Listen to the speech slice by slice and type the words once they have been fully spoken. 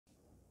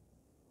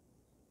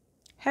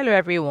Hello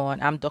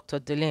everyone, I'm Dr.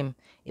 Dilim,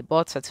 a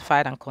board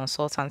certified and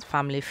consultant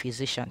family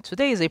physician.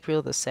 Today is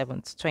April the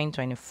 7th,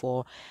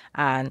 2024,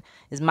 and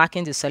is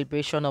marking the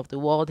celebration of the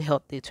World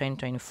Health Day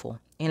 2024.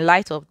 In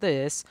light of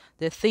this,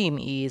 the theme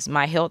is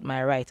My Health,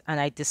 My Right,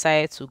 and I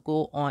decided to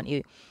go on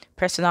a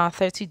personal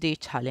 30-day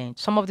challenge.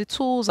 Some of the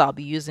tools I'll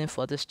be using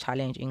for this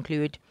challenge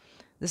include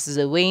this is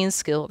a weighing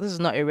scale. This is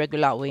not a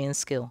regular weighing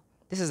scale.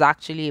 This is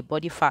actually a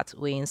body fat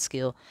weighing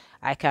scale.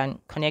 I can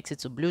connect it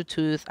to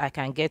Bluetooth. I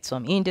can get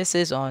some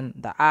indices on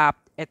the app,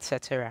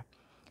 etc.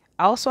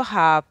 I also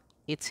have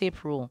a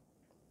tape rule.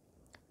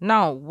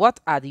 Now, what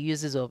are the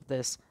uses of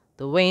this?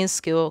 The weighing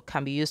scale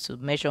can be used to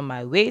measure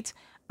my weight,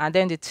 and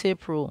then the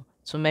tape rule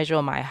to measure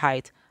my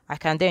height. I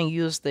can then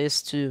use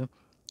this to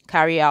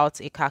carry out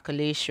a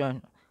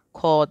calculation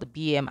called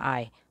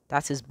BMI,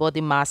 that is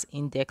body mass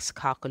index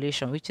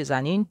calculation, which is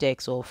an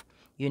index of,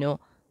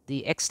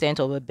 the extent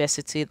of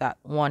obesity that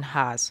one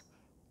has.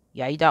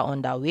 You're either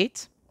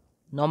underweight,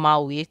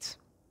 normal weight,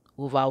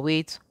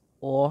 overweight,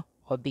 or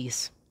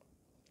obese.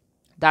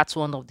 That's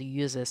one of the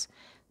uses.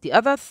 The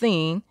other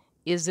thing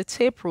is the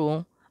tape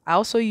rule. I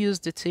also use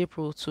the tape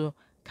rule to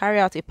carry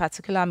out a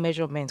particular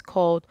measurement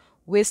called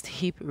waist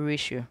hip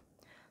ratio.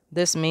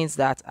 This means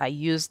that I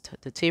used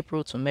the tape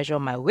rule to measure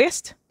my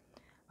waist.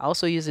 I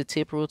also use the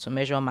tape rule to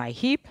measure my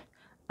hip,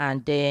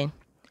 and then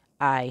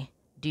I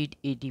did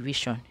a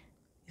division.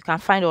 You can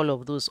find all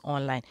of those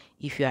online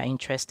if you are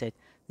interested.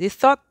 The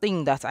third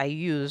thing that I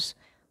use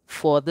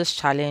for this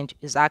challenge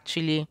is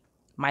actually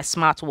my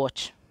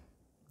smartwatch.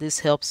 This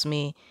helps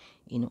me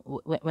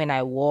when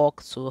I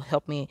walk, to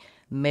help me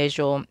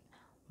measure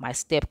my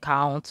step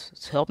count,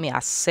 to help me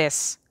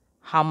assess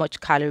how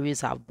much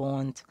calories I've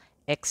burned,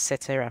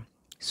 etc.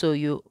 So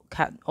you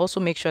can also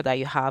make sure that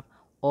you have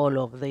all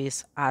of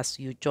this as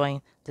you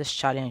join this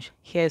challenge.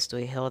 Here's to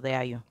a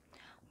healthier you.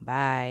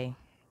 Bye.